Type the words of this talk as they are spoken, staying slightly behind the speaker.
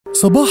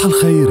صباح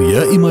الخير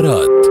يا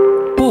إمارات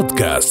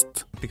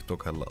بودكاست. تيك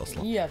توك هلا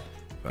اصلا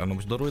لانه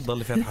مش ضروري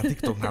تضل فاتحه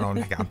تيك توك. نحن عم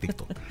نحكي عن تيك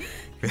توك.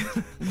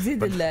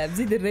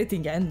 بزيد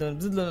الريتنج عندهم،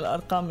 بزيد لهم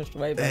الارقام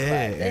شوي.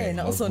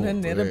 نقصهم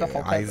هن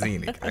ربحوا.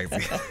 عايزينك.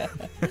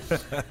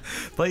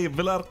 طيب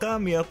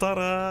بالارقام يا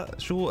ترى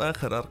شو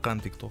اخر ارقام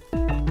تيك توك؟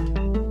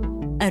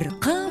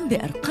 أرقام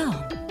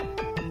بأرقام.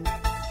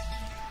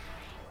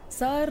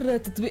 صار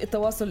تطبيق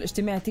التواصل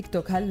الاجتماعي تيك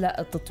توك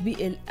هلأ التطبيق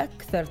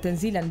الأكثر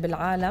تنزيلا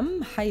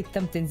بالعالم، حيث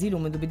تم تنزيله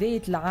منذ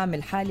بداية العام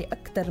الحالي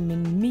أكثر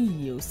من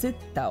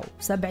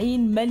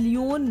 176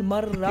 مليون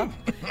مرة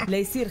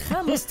ليصير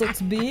خامس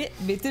تطبيق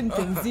بيتم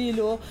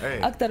تنزيله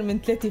أكثر من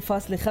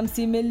 3.5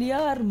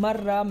 مليار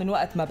مرة من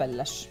وقت ما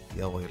بلش.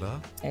 يا ويلا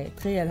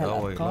تخيل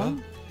هالأرقام.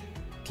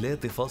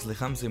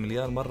 3.5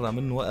 مليار مرة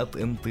من وقت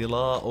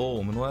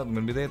انطلاقه،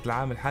 من بداية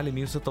العام الحالي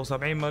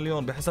 176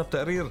 مليون بحسب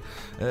تقرير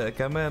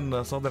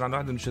كمان صادر عن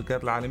واحدة من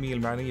الشركات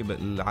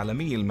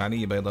العالمية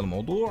المعنية بهذا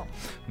الموضوع.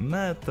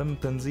 ما تم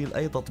تنزيل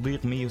أي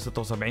تطبيق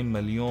 176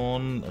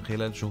 مليون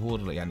خلال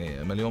شهور،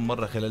 يعني مليون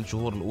مرة خلال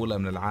الشهور الأولى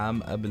من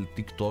العام قبل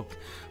تيك توك،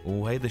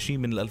 وهيدا شيء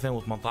من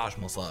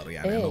 2018 ما صار.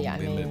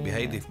 يعني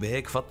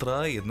بهيك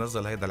فترة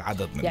يتنزل هيدا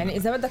العدد من يعني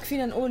إذا بدك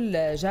فينا نقول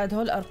جاد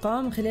هول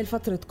الأرقام خلال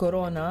فترة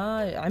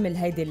كورونا عمل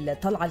هيدي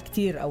الطلعة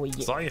الكتير قوية.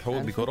 صحيح، هو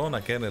بكورونا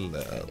كان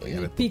يعني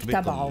البيك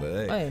تبعه،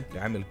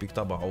 عمل البيك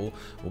تبعه.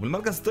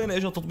 وبالمركز الثاني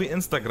اجى تطبيق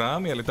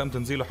انستغرام يلي تم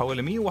تنزيله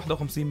حوالي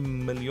 151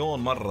 مليون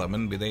مرة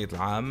من بداية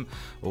العام،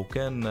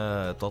 وكان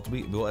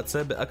تطبيق بوقت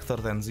سابق أكثر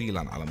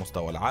تنزيلا على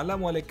مستوى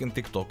العالم. ولكن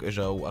تيك توك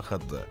اجى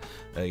وأخذ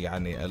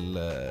يعني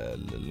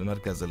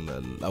المركز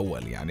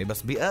الأول. يعني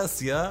بس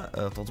بآسيا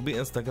تطبيق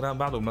انستغرام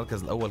بعده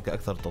المركز الأول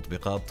كأكثر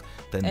تطبيقات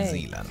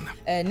تنزيلا.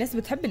 الناس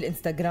بتحب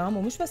الانستغرام،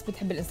 ومش بس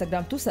بتحب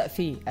الانستغرام، توثق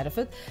فيه،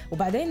 عرفت.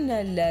 وبعدين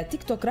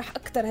التيك توك راح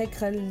أكتر هيك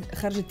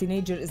خرج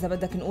التينيجر إذا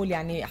بدك نقول،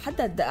 يعني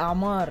حدد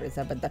أعمار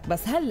إذا بدك.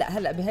 بس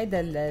هلأ بهيدا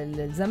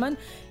الزمن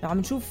عم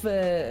نشوف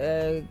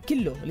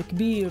كله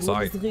الكبير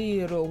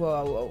والصغير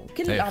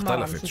وكل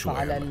الأعمار عم نشوفها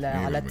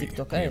على التيك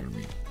توك.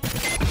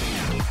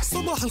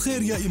 صباح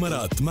الخير يا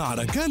إمارات مع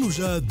ركان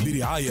وجاد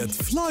برعاية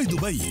فلاي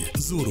دبي.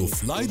 زوروا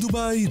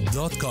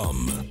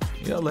flydubai.com.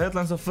 يلا هات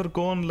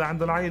لنسفركم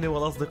لعند العائلة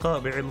والأصدقاء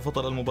بعيد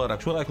الفطر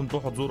المبارك. شو رأيكم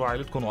تروحوا تزوروا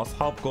عائلتكم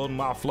وأصحابكم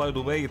مع فلاي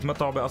دبي،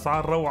 يتمتعوا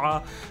بأسعار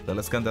روعة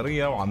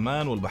للإسكندرية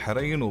وعمان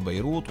والبحرين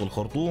وبيروت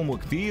والخرطوم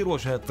وكتير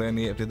وجهات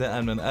ثانية،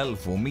 ابتداء من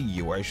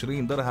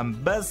 1120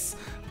 درهم بس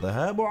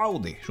ذهاب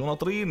وعودة. شو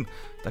ناطرين؟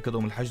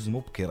 تأكدوا من الحجز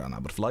مبكرا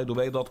عبر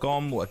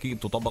flydubai.com، وأكيد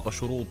تطبق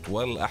الشروط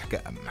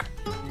والأحكام.